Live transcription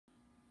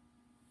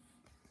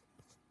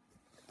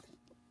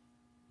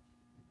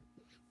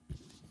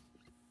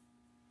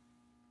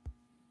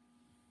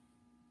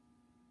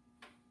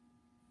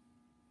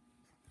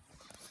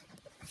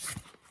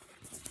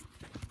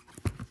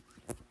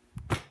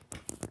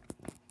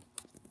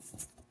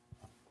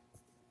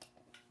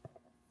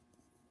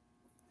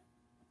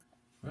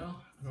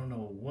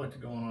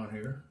what's going on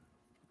here,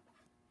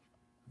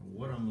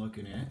 what I'm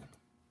looking at.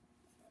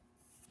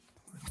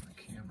 Where's my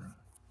camera?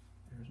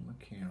 There's my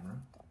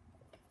camera.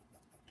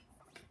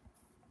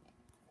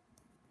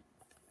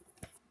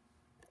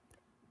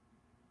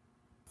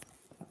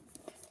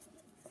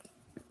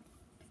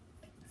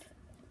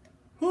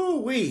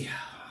 Whoo-wee!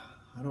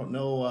 I don't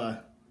know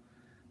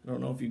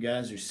if you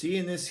guys are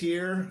seeing this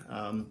here.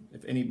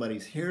 If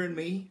anybody's hearing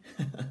me.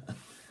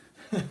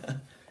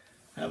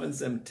 Having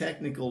some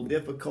technical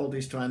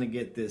difficulties trying to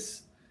get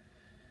this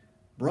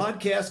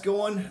broadcast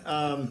going.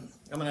 I'm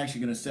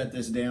actually going to set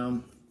this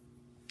down.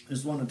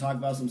 Just wanted to talk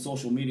about some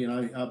social media,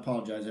 and I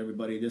apologize,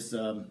 everybody. This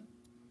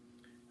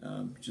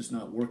just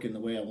not working the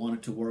way I want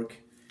it to work.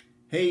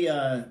 Hey,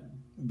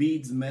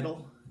 Beads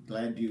Metal,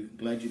 glad you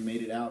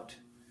made it out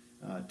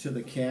to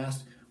the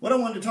cast. What I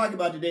wanted to talk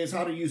about today is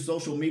how to use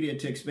social media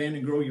to expand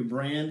and grow your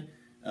brand.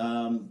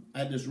 I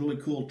had this really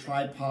cool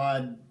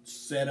tripod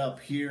set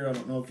up here. I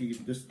don't know if you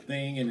get this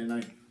thing, and then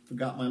I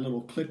forgot my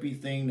little clippy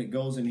thing that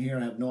goes in here.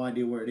 I have no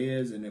idea where it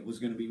is, and it was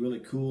going to be really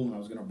cool, and I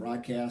was going to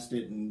broadcast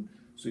it and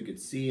so you could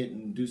see it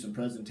and do some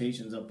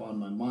presentations up on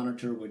my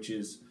monitor, which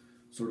is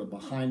sort of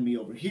behind me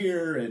over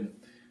here. And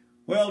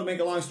well, to make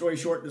a long story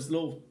short, this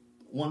little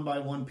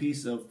one-by-one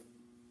piece of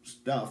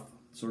stuff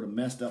sort of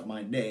messed up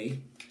my day.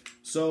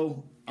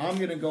 So I'm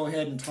going to go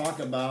ahead and talk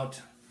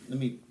about, let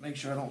me make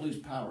sure I don't lose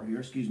power here,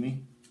 excuse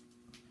me.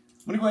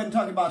 I'm going to go ahead and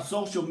talk about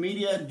social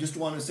media. Just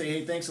want to say,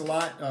 hey, thanks a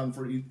lot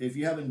for if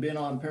you haven't been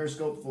on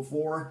Periscope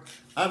before.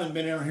 I haven't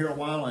been in here a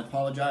while. I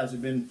apologize.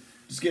 I've been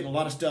just getting a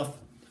lot of stuff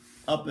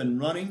up and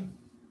running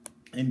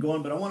and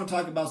going. But I want to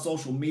talk about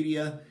social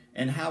media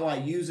and how I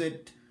use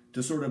it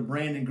to sort of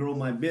brand and grow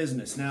my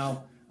business.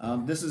 Now,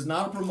 this is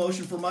not a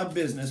promotion for my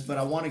business, but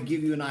I want to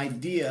give you an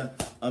idea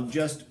of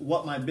just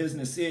what my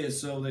business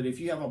is, so that if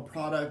you have a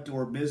product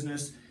or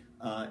business,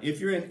 if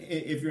you're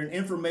an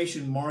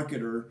information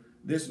marketer,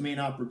 this may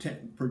not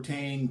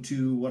pertain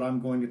to what I'm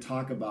going to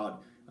talk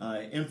about.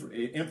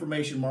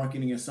 Information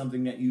marketing is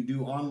something that you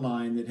do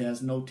online that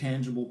has no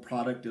tangible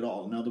product at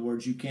all. In other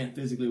words, you can't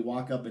physically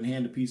walk up and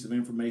hand a piece of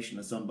information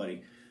to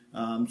somebody.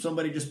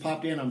 Somebody just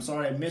popped in. I'm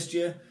sorry I missed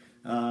you.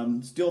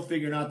 Still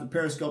figuring out the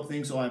Periscope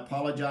thing, so I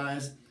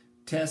apologize.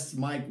 Test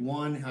mic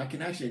 1.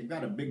 I've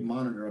got a big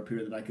monitor up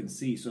here that I can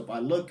see. So if I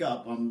look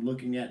up, I'm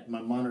looking at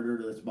my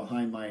monitor that's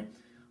behind my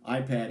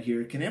iPad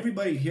here. Can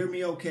everybody hear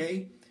me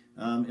okay?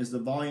 Is the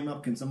volume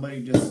up? Can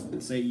somebody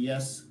just say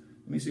yes?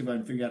 Let me see if I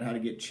can figure out how to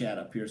get chat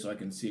up here so I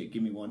can see it.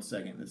 Give me 1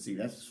 second. Let's see.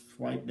 That's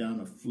swipe down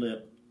to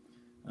flip.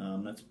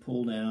 Let's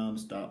pull down,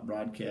 stop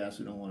broadcast.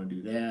 We don't want to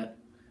do that.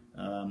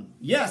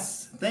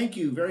 Yes, thank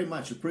you very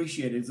much.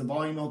 Appreciate it. Is the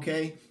volume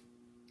okay?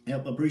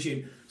 Yep, appreciate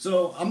it.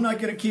 So I'm not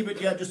going to keep it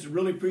yet. Just to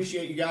really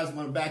appreciate you guys. I'm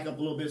going to back up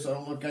a little bit so I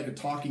don't look like a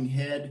talking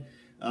head.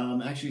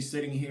 Actually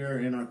sitting here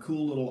in our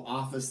cool little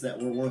office that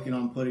we're working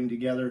on putting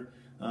together.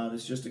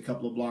 That's just a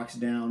couple of blocks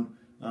down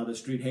the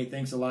street. Hey,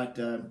 thanks a lot.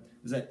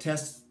 Is that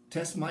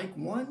test mic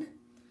 1?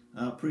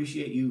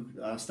 Appreciate you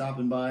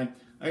stopping by.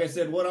 Like I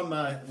said, what I'm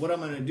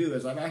going to do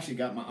is I've actually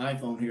got my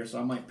iPhone here,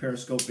 so I might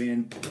Periscope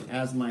in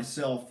as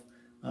myself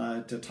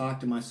to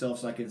talk to myself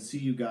so I can see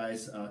you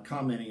guys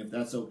commenting, if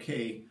that's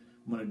okay.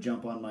 I'm going to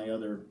jump on my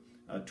other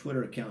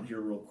Twitter account here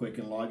real quick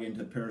and log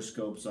into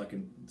Periscope so I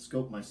can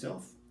scope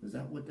myself. Is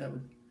that what that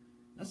would?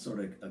 That's sort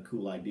of a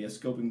cool idea,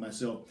 scoping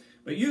myself.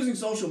 But using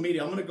social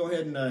media, I'm going to go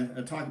ahead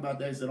and talk about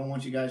that because I don't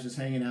want you guys just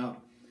hanging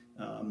out,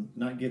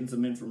 not getting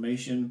some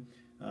information.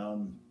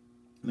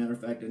 Matter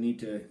of fact, I need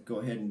to go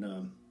ahead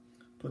and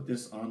put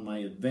this on my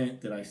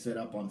event that I set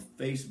up on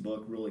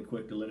Facebook really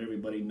quick to let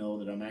everybody know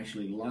that I'm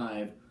actually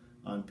live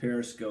on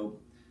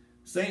Periscope.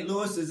 St.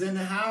 Louis is in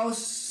the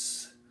house.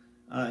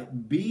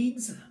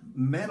 Beads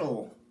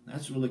Metal.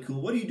 That's really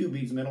cool. What do you do,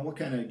 Beads Metal? What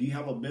kind of, do you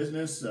have a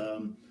business?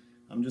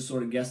 I'm just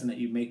sort of guessing that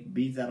you make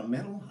beads out of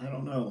metal. I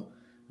don't know.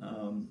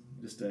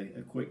 Just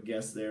a quick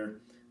guess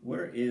there.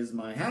 Where is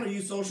my, how to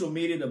use social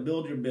media to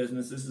build your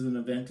business? This is an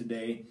event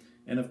today.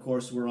 And of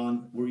course,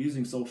 we're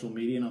using social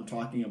media, and I'm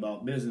talking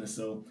about business.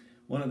 So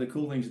one of the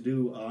cool things to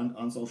do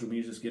on social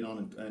media is just get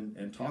on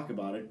and talk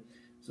about it.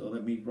 So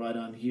let me write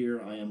on here,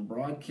 I am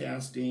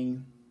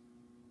broadcasting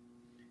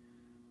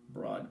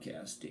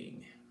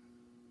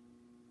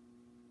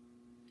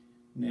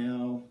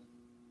now,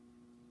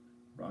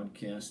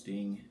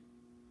 broadcasting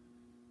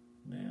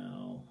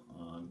now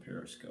on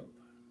Periscope.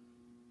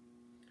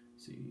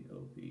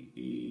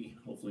 COPE.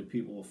 Hopefully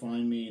people will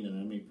find me, and then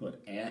let me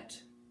put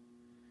at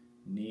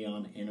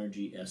Neon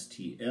Energy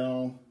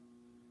STL.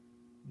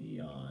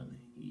 Neon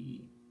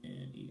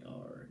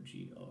ENERGR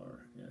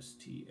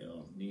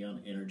STL.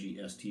 Neon Energy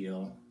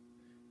STL.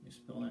 You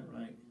spell that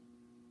right?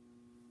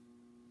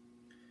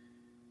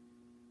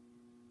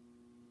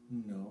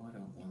 No, I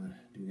don't want to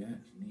do that.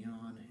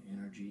 Neon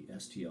Energy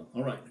STL.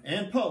 All right,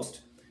 and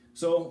post.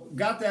 So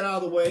got that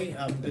out of the way.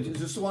 I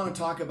just want to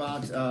talk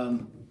about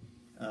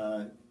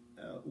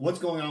what's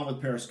going on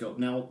with Periscope.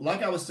 Now,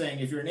 like I was saying,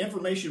 if you're an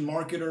information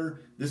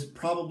marketer, this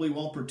probably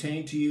won't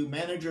pertain to you.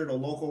 Manager at a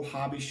local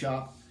hobby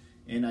shop,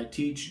 and I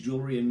teach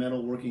jewelry and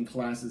metalworking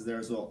classes there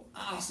as well.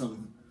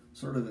 Awesome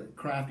sort of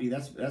crafty.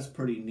 That's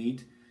pretty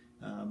neat.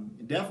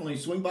 Definitely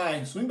swing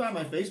by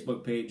my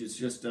Facebook page. It's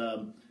just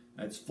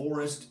it's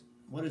Forrest.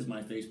 What is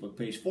my Facebook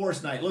page?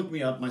 Forrest Knight. Look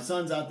me up. My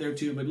son's out there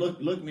too, but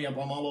look me up.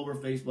 I'm all over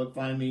Facebook.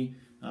 Find me,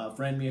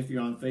 friend me if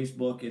you're on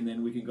Facebook, and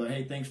then we can go.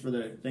 Hey, thanks for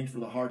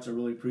the hearts. I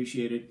really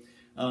appreciate it.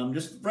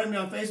 Just friend me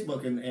on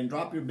Facebook and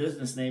drop your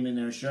business name in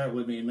there. Share it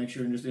with me and make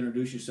sure and just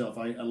introduce yourself.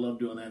 I love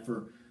doing that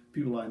for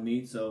people I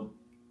meet. So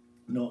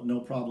no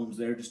problems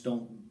there. Just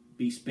don't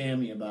be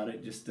spammy about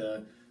it. Just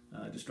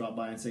drop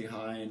by and say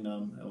hi, and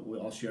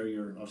I'll share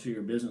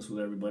your business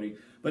with everybody.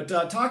 But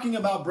talking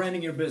about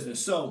branding your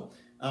business, so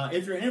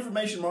if you're an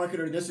information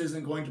marketer, this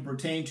isn't going to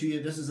pertain to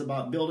you. This is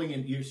about building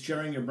and you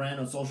sharing your brand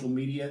on social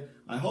media.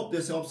 I hope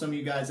this helps some of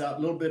you guys out. A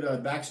little bit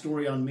of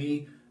backstory on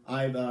me.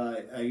 I've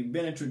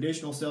been in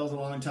traditional sales a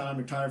long time.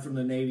 Retired from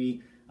the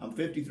Navy. I'm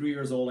 53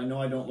 years old. I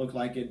know I don't look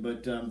like it,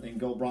 but and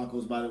go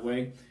Broncos, by the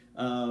way.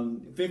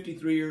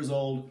 53 years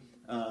old.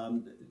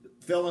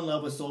 Fell in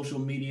love with social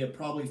media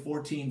probably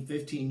 14,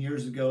 15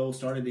 years ago.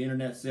 Started the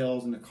internet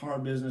sales in the car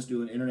business,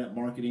 doing internet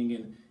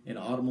marketing and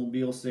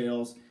automobile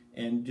sales,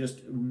 and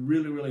just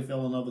really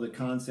fell in love with the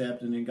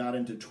concept, and then got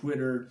into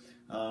Twitter.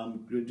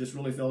 Just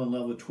really fell in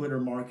love with Twitter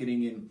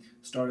marketing, and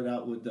started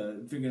out with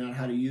figuring out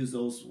how to use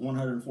those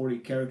 140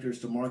 characters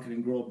to market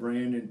and grow a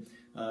brand,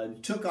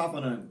 and took off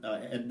on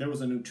there was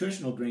a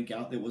nutritional drink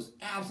out that was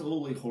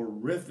absolutely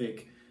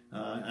horrific.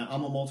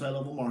 I'm a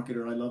multi-level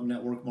marketer. I love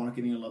network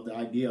marketing. I love the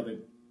idea of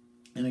it.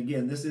 And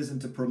again, this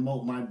isn't to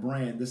promote my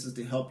brand. This is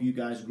to help you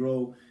guys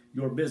grow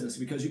your business,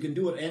 because you can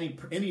do it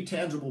any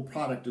tangible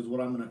product is what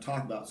I'm going to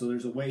talk about. So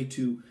there's a way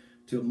to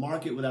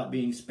market without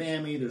being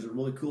spammy. There's a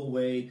really cool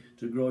way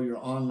to grow your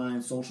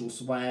online social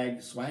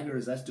swag. Swagger,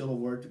 is that still a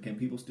word? Can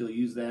people still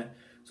use that?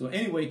 So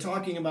anyway,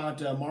 talking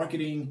about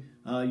marketing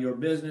your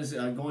business,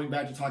 going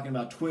back to talking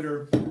about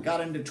Twitter,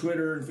 got into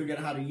Twitter and figured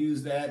out how to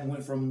use that, and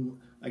went from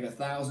like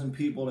 1,000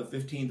 people to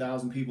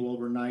 15,000 people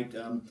overnight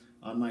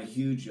on my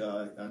huge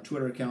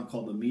Twitter account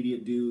called The Media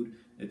Dude.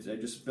 I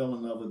just fell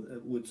in love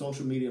with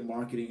social media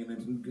marketing, and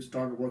then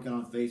started working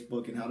on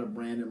Facebook and how to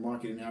brand and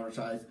market and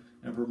advertise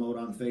and promote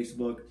on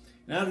Facebook.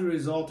 And as a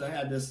result, I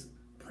had this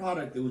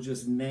product that was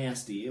just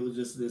nasty. It was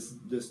just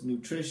this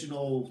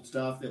nutritional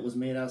stuff that was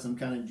made out of some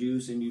kind of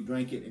juice, and you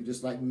drank it and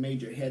just like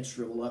made your head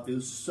shrivel up. It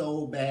was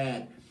so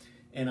bad.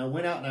 And I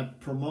went out and I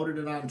promoted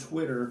it on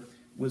Twitter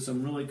with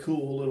some really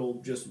cool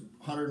little just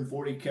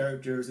 140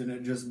 characters, and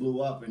it just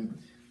blew up and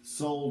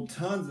sold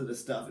tons of the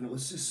stuff, and it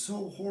was just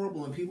so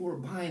horrible, and people were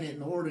buying it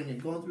and ordering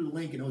it, going through the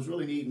link, and it was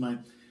really neat.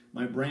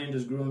 My brand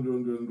just grew and grew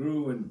and grew and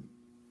grew,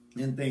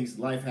 and things,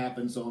 life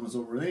happened, so on and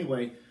so forth.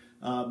 Anyway,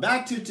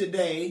 back to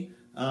today.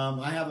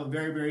 I have a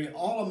very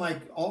all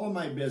of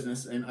my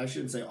business, and I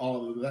shouldn't say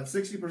all of it, but about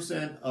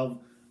 60%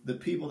 of the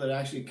people that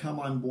actually come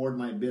on board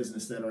my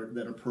business that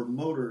are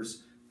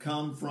promoters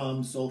come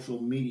from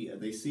social media.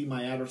 They see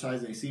my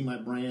advertising, they see my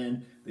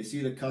brand, they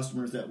see the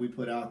customers that we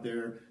put out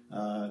there.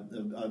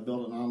 I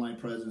built an online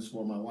presence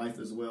for my wife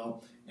as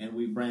well, and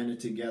we brand it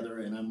together,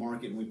 and I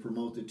market and we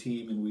promote the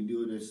team, and we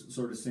do it as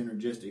sort of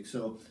synergistic.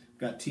 So I've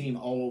got team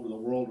all over the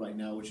world right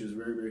now, which is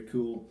very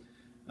cool.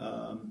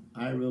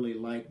 I really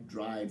like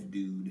Drive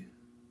Dude.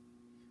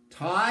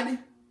 Todd,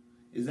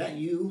 is that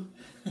you?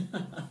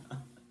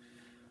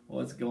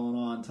 What's going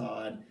on,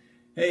 Todd?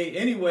 Hey,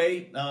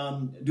 anyway,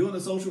 doing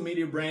the social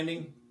media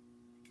branding.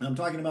 I'm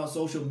talking about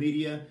social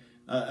media.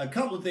 A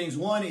couple of things.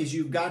 One is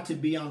you've got to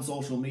be on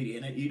social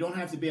media, and you don't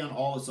have to be on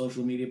all of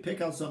social media. Pick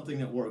out something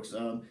that works.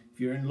 If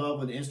you're in love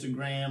with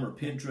Instagram or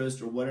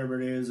Pinterest or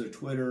whatever it is, or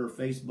Twitter or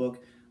Facebook,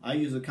 I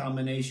use a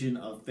combination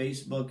of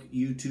Facebook,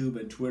 YouTube,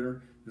 and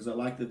Twitter because I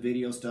like the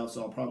video stuff.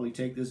 So I'll probably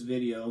take this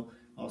video,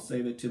 I'll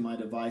save it to my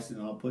device,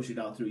 and I'll push it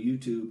out through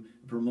YouTube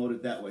and promote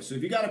it that way. So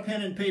if you got a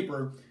pen and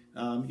paper,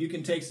 you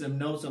can take some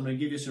notes. I'm going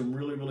to give you some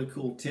really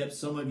cool tips.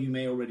 Some of you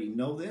may already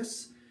know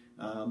this,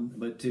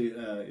 but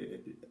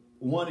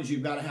one is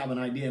you've got to have an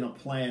idea and a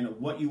plan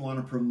of what you want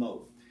to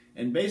promote.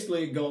 And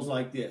basically it goes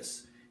like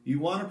this. You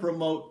want to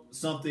promote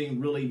something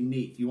really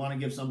neat. You want to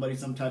give somebody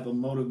some type of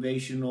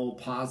motivational,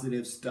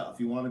 positive stuff.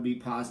 You want to be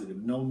positive,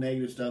 no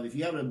negative stuff. If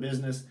you have a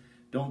business,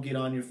 don't get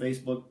on your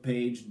Facebook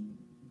page,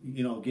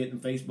 get in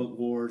Facebook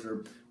wars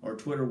or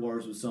Twitter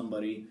wars with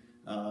somebody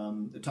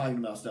talking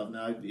about stuff.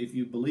 Now, if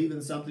you believe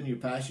in something, you're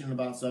passionate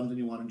about something,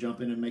 you want to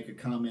jump in and make a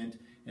comment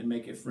and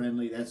make it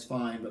friendly, that's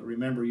fine. But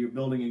remember, you're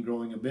building and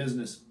growing a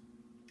business.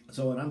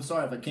 So, and I'm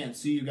sorry if I can't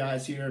see you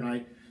guys here.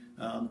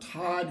 And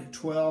Todd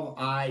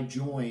 12I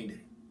joined.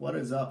 What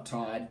is up,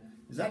 Todd?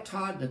 Is that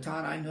Todd, the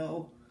Todd I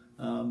know?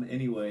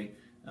 Anyway,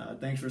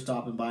 thanks for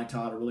stopping by,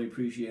 Todd. I really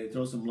appreciate it.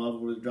 Throw some love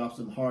over, drop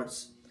some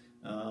hearts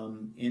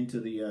into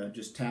the,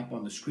 just tap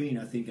on the screen,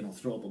 I think, and it'll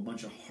throw up a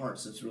bunch of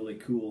hearts. That's really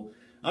cool.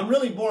 I'm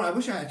really bored. I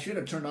wish I should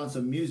have turned on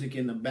some music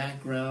in the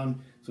background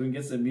so we can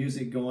get some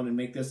music going and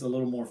make this a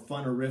little more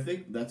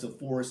fun-orific. That's a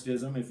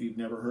Forrestism if you've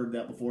never heard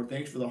that before.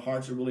 Thanks for the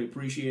hearts. I really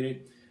appreciate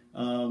it.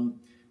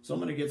 So I'm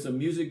going to get some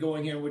music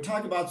going here. We're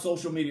talking about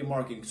social media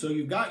marketing. So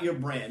you've got your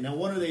brand. Now,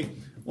 one of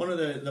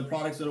the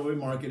products that we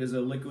market is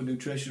a liquid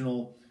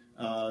nutritional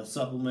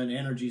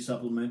energy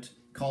supplement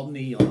called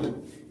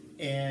Neon.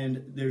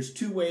 And there's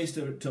two ways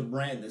to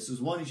brand this.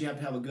 One is you have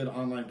to have a good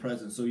online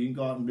presence. So you can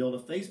go out and build a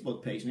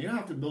Facebook page. Now you don't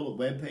have to build a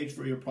web page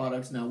for your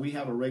products. Now we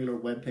have a regular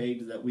web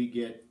page that we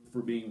get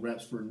for being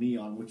reps for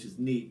Neon, which is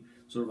neat,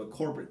 sort of a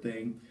corporate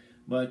thing.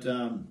 But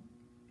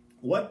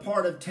what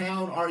part of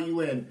town are you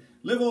in?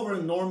 Live over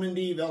in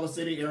Normandy, Vela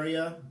City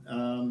area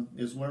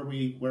is where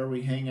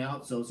we hang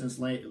out. So since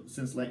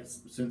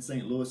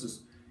St. Louis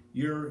is,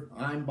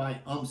 I'm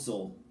by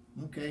UMSL.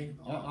 Okay,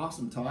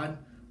 awesome, Todd.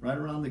 Right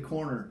around the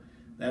corner.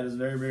 That is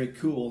very, very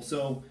cool.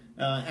 So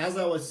as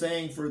I was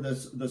saying, for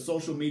the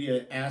social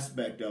media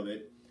aspect of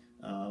it,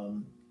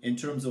 in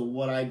terms of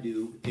what I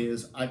do,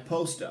 is I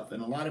post stuff.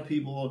 And a lot of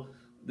people,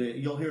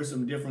 you'll hear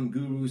some different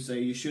gurus say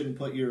you shouldn't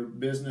put your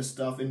business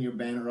stuff in your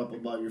banner up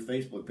above your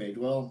Facebook page.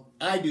 Well,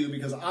 I do,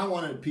 because I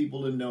wanted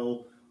people to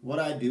know what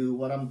I do,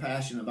 what I'm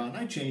passionate about. And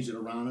I changed it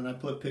around, and I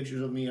put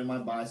pictures of me and my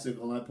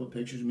bicycle, and I put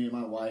pictures of me and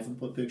my wife, and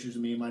put pictures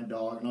of me and my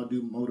dog, and I'll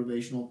do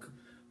motivational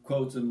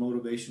quotes and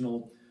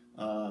motivational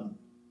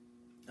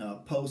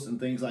posts and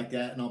things like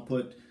that, and I'll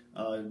put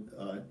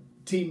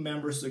team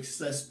member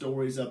success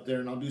stories up there,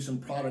 and I'll do some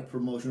product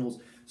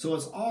promotionals. So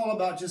it's all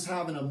about just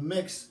having a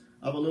mix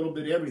of a little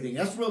bit of everything.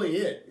 That's really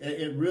it.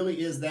 It really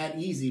is that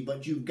easy,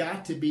 but you've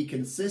got to be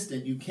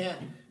consistent. You can't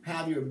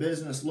have your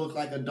business look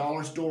like a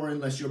dollar store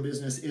unless your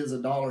business is a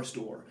dollar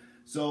store.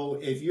 So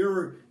if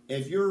you're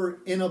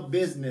in a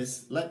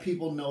business, let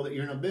people know that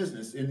you're in a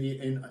business.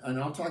 And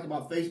I'll talk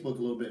about Facebook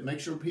a little bit. Make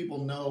sure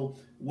people know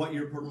what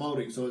you're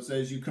promoting. So it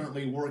says you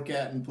currently work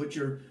at, and put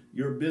your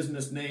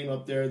business name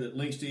up there that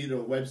links to either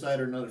a website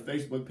or another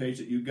Facebook page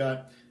that you've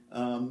got.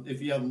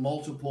 If you have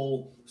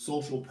multiple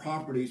social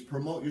properties,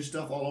 promote your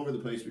stuff all over the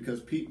place,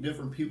 because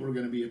different people are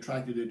going to be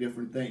attracted to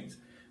different things.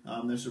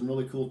 There's some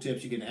really cool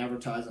tips you can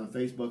advertise on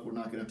Facebook. We're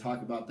not going to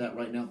talk about that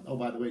right now. Oh,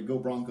 by the way, go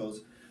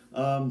Broncos.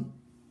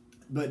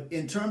 But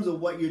in terms of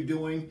what you're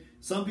doing,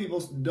 some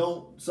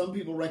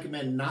people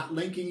recommend not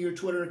linking your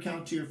Twitter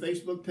account to your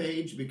Facebook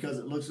page, because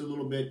it looks a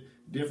little bit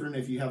different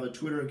if you have a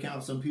Twitter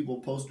account. Some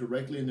people post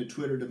directly into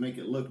Twitter to make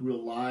it look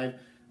real live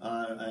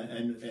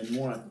and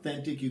more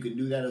authentic. You can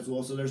do that as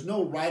well. So there's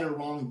no right or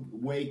wrong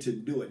way to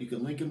do it. You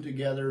can link them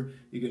together.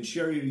 You can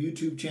share your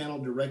YouTube channel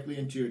directly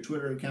into your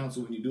Twitter account.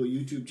 So when you do a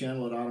YouTube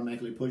channel, it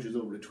automatically pushes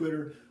over to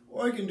Twitter.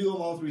 Or you can do them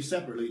all three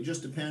separately. It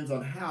just depends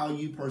on how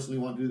you personally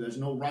want to do it. There's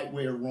no right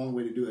way or wrong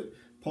way to do it.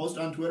 Post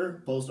on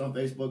Twitter, post on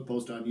Facebook,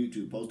 post on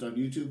YouTube, post on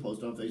YouTube,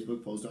 post on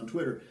Facebook, post on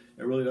Twitter.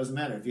 It really doesn't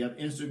matter. If you have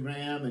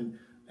Instagram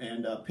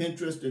and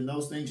Pinterest and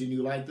those things, and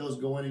you like those,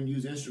 go in and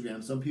use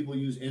Instagram. Some people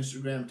use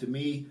Instagram. To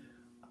me,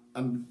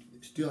 I'm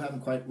still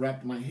haven't quite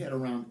wrapped my head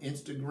around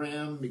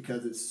Instagram,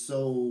 because it's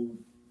so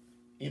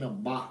in a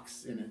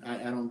box, and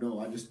I don't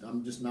know.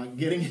 I'm just not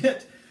getting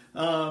it.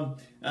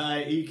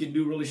 You can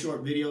do really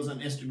short videos on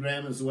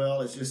Instagram as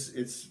well.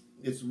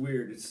 It's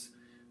weird.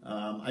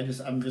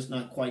 I'm just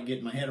not quite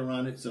getting my head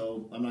around it,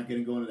 so I'm not going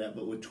to go into that.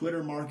 But with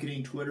Twitter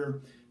marketing,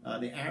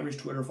 the average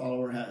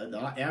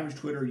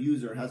Twitter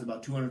user has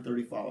about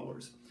 230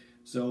 followers.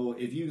 So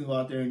if you can go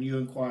out there and you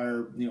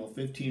acquire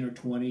 15 or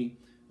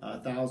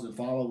 20,000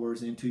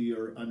 followers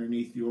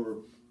underneath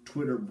your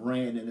Twitter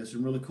brand, and there's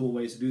some really cool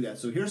ways to do that.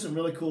 So here's some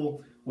really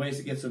cool ways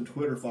to get some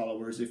Twitter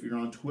followers if you're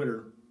on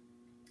Twitter.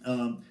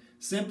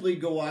 Simply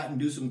go out and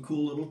do some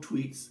cool little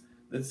tweets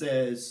that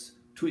says,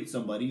 tweet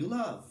somebody you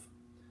love,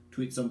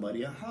 tweet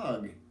somebody a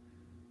hug,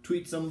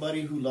 tweet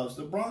somebody who loves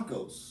the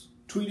Broncos,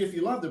 tweet if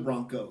you love the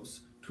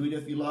Broncos, tweet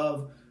if you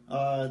love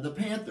the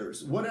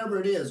Panthers, whatever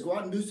it is. Go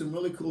out and do some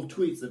really cool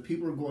tweets that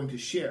people are going to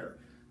share.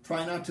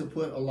 Try not to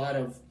put a lot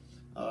of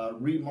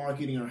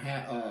remarketing or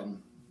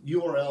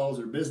URLs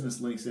or business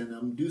links in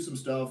them. Do some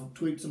stuff,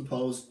 tweet some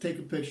posts, take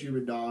a picture of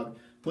your dog,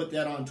 put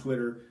that on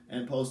Twitter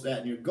and post that.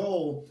 And your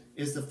goal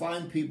is to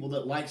find people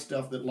that like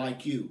stuff that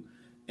like you.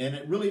 And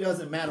it really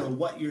doesn't matter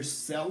what you're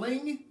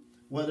selling,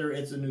 whether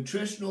it's a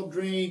nutritional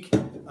drink,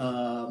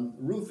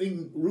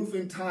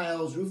 roofing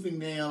tiles, roofing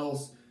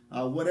nails,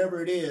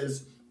 whatever it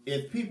is.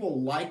 If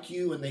people like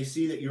you and they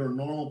see that you're a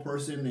normal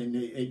person and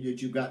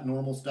that you've got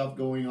normal stuff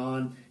going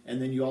on,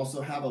 and then you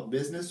also have a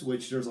business,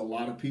 which there's a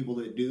lot of people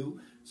that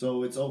do.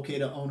 So it's okay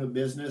to own a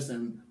business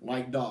and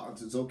like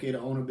dogs. It's okay to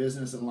own a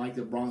business and like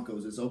the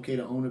Broncos. It's okay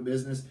to own a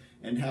business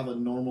and have a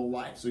normal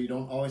life. So you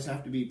don't always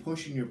have to be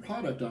pushing your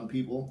product on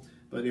people.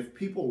 But if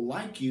people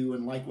like you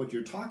and like what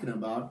you're talking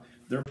about,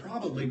 they're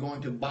probably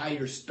going to buy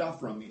your stuff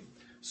from you.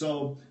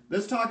 So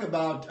let's talk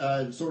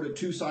about sort of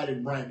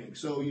two-sided branding.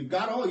 So you've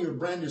got all your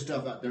branded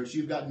stuff out there. So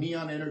you've got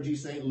Neon Energy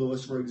St.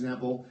 Louis, for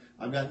example.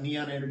 I've got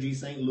Neon Energy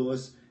St.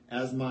 Louis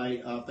as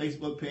my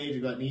Facebook page.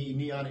 I've got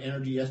Neon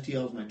Energy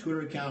STL as my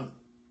Twitter account.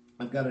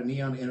 I've got a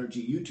Neon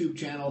Energy YouTube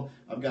channel.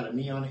 I've got a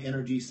Neon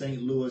Energy St.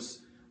 Louis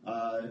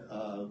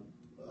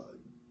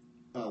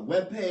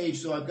webpage.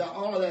 So I've got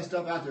all of that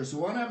stuff out there. So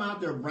when I'm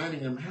out there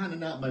branding, I'm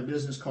handing out my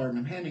business card and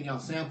I'm handing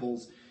out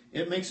samples.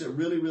 It makes it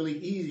really, really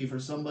easy for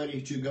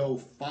somebody to go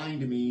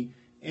find me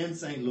in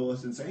St.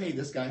 Louis and say, hey,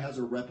 this guy has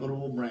a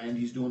reputable brand.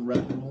 He's doing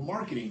reputable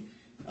marketing.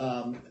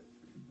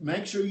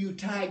 make sure you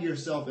tag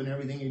yourself in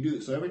everything you do.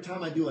 So every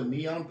time I do a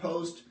neon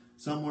post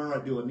somewhere,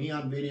 I do a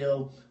neon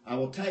video, I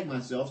will tag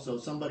myself. So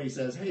if somebody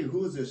says, hey,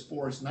 who is this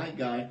Forest Knight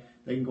guy?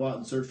 They can go out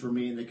and search for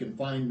me, and they can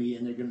find me,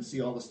 and they're going to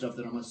see all the stuff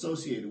that I'm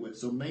associated with.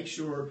 So make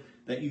sure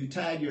that you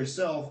tag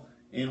yourself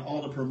in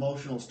all the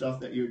promotional stuff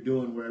that you're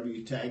doing wherever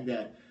you tag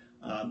that.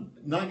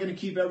 Not going to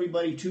keep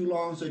everybody too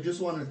long, so I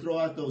just want to throw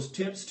out those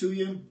tips to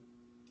you.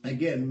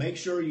 Again, make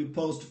sure you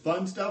post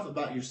fun stuff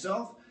about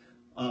yourself,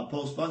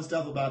 post fun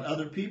stuff about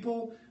other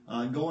people,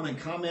 go in and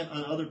comment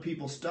on other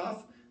people's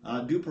stuff,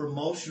 do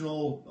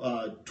promotional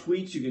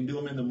tweets. You can do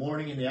them in the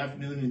morning, in the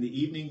afternoon, in the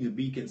evening to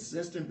be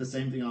consistent. The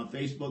same thing on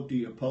Facebook. Do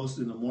your posts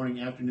in the morning,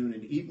 afternoon,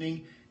 and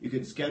evening. You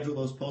can schedule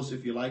those posts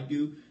if you like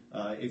to.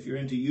 If you're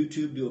into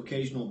YouTube, do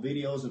occasional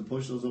videos and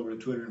push those over to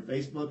Twitter and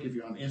Facebook. If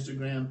you're on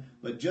Instagram,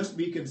 but just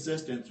be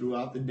consistent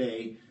throughout the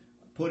day,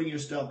 putting your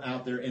stuff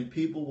out there, and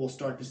people will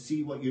start to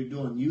see what you're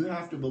doing. You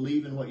have to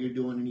believe in what you're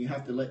doing, and you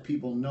have to let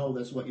people know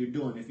that's what you're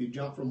doing. If you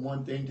jump from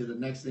one thing to the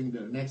next thing, to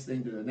the next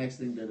thing, to the next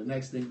thing, to the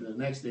next thing, to the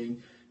next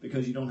thing,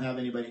 because you don't have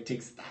anybody, it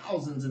takes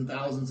thousands and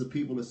thousands of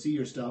people to see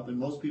your stuff, and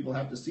most people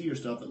have to see your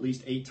stuff at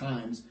least 8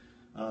 times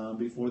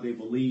before they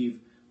believe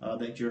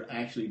that you're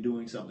actually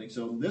doing something.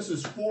 So this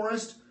is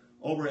Forrest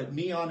over at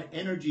Neon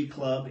Energy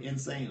Club in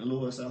St.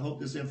 Louis. I hope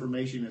this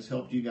information has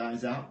helped you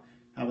guys out.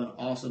 Have an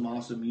awesome,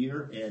 awesome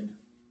year, and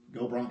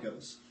go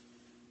Broncos.